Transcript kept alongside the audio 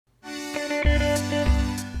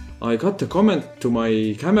I got a comment to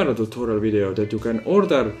my camera tutorial video that you can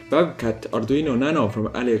order WAVGAT Arduino Nano from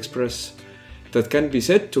AliExpress that can be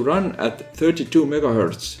set to run at 32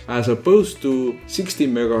 MHz as opposed to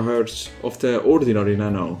 16 MHz of the ordinary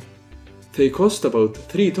Nano. They cost about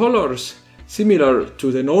 $3, similar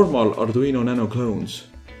to the normal Arduino Nano clones.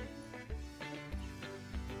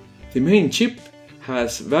 The main chip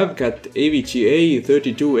has WAVGAT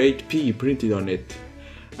AVGA328P printed on it.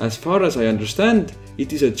 As far as I understand,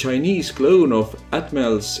 it is a Chinese clone of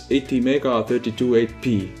Atmel's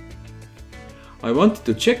ATmega328P. I wanted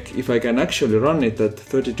to check if I can actually run it at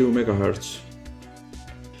 32 MHz.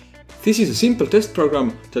 This is a simple test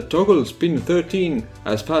program that toggles pin 13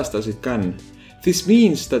 as fast as it can. This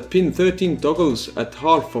means that pin 13 toggles at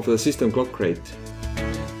half of the system clock rate.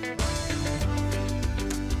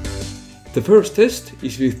 The first test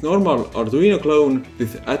is with normal Arduino clone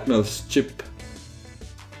with Atmel's chip.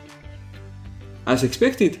 As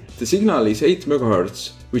expected, the signal is 8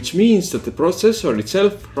 MHz, which means that the processor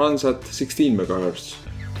itself runs at 16 MHz.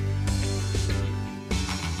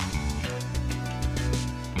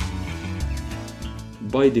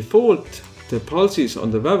 By default, the pulses on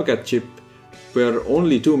the WAVGAT chip were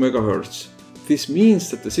only 2 MHz. This means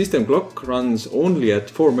that the system clock runs only at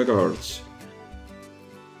 4 MHz.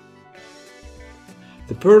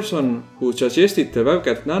 The person who suggested the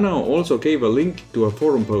WAVGAT Nano also gave a link to a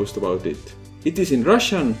forum post about it. It is in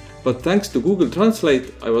Russian, but thanks to Google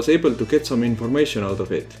Translate I was able to get some information out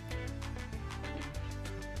of it.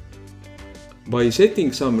 By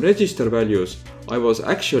setting some register values, I was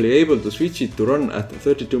actually able to switch it to run at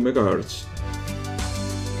 32 MHz.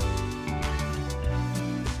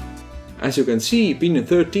 As you can see, pin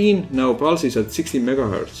 13 now pulses at 16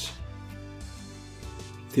 MHz.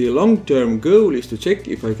 The long-term goal is to check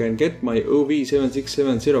if I can get my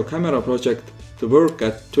OV7670 camera project to work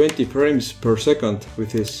at 20 frames per second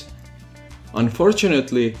with this.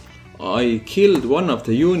 Unfortunately, I killed one of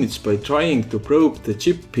the units by trying to probe the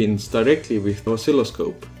chip pins directly with the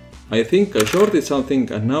oscilloscope. I think I shorted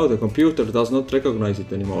something and now the computer does not recognize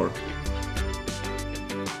it anymore.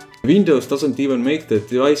 Windows doesn't even make the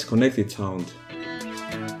device connected sound.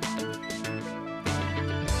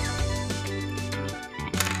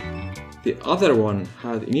 The other one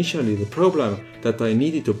had initially the problem that I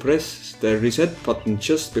needed to press the reset button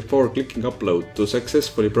just before clicking upload to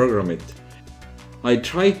successfully program it. I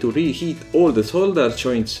tried to reheat all the solder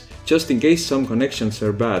joints just in case some connections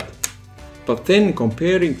were bad. But then,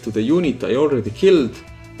 comparing to the unit I already killed,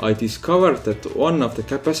 I discovered that one of the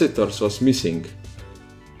capacitors was missing.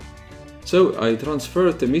 So I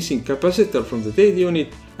transferred the missing capacitor from the dead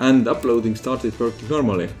unit and uploading started working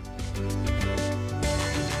normally.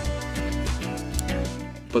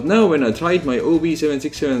 But now when I tried my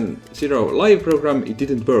OV7670 live program, it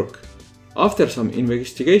didn't work. After some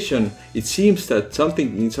investigation, it seems that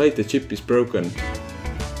something inside the chip is broken.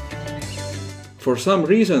 For some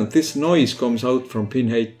reason this noise comes out from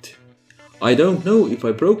pin 8. I don't know if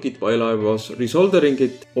I broke it while I was resoldering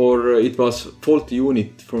it or it was faulty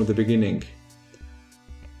unit from the beginning.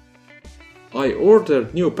 I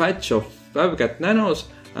ordered new batch of WAVGAT Nanos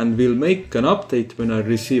and will make an update when I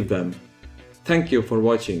receive them. Thank you for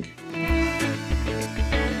watching.